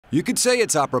You could say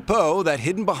it's apropos that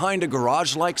hidden behind a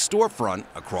garage-like storefront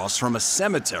across from a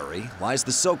cemetery lies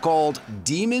the so-called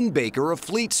Demon Baker of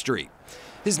Fleet Street.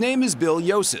 His name is Bill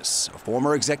Yosses, a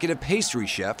former executive pastry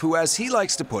chef who, as he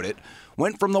likes to put it,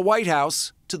 went from the White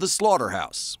House to the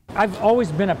Slaughterhouse. I've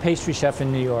always been a pastry chef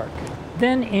in New York.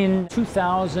 Then in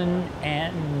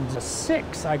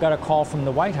 2006, I got a call from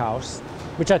the White House,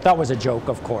 which I thought was a joke,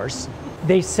 of course.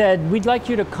 They said, "We'd like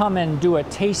you to come and do a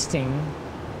tasting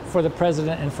for the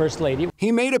President and First Lady."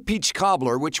 He made a peach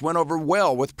cobbler which went over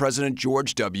well with President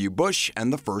George W. Bush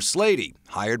and the First Lady.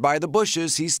 Hired by the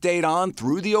Bushes, he stayed on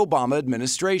through the Obama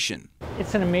administration.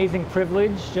 It's an amazing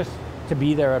privilege just to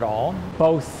be there at all.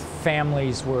 Both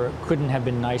families couldn't have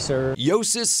been nicer.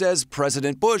 Yosses says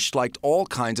President Bush liked all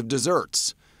kinds of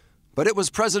desserts. But it was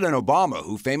President Obama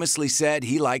who famously said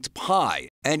he liked pie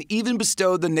and even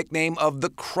bestowed the nickname of the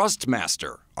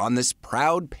Crustmaster on this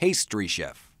proud pastry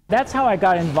chef. That's how I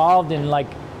got involved in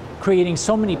creating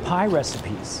so many pie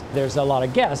recipes. There's a lot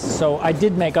of guests, so I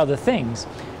did make other things,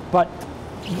 but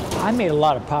I made a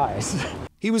lot of pies.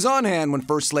 He was on hand when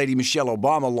First Lady Michelle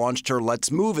Obama launched her Let's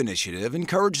Move initiative,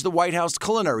 encouraged the White House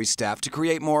culinary staff to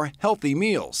create more healthy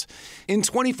meals. In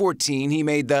 2014, he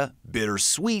made the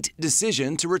bittersweet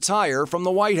decision to retire from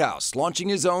the White House, launching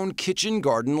his own kitchen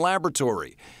garden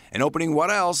laboratory and opening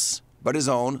what else but his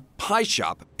own pie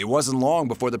shop. It wasn't long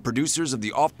before the producers of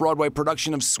the off-Broadway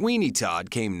production of Sweeney Todd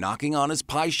came knocking on his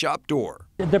pie shop door.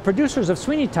 The producers of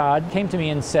Sweeney Todd came to me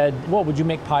and said, "Well, would you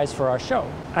make pies for our show?"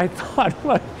 I thought,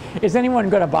 well, is anyone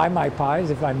going to buy my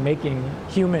pies if I'm making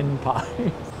human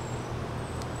pies?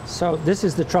 So this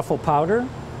is the truffle powder.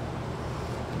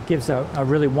 It gives a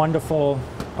really wonderful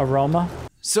aroma.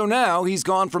 So now he's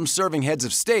gone from serving heads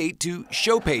of state to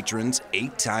show patrons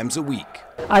 8 times a week.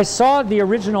 I saw the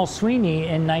original Sweeney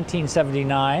in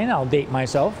 1979. I'll date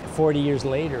myself. 40 years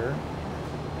later,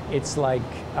 it's like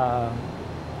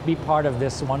be part of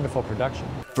this wonderful production.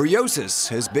 For Yosses,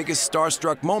 his biggest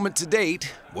starstruck moment to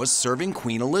date was serving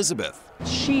Queen Elizabeth.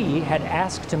 She had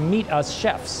asked to meet us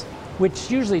chefs, which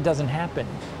usually doesn't happen.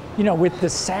 You know, with the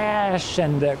sash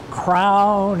and the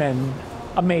crown, and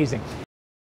amazing.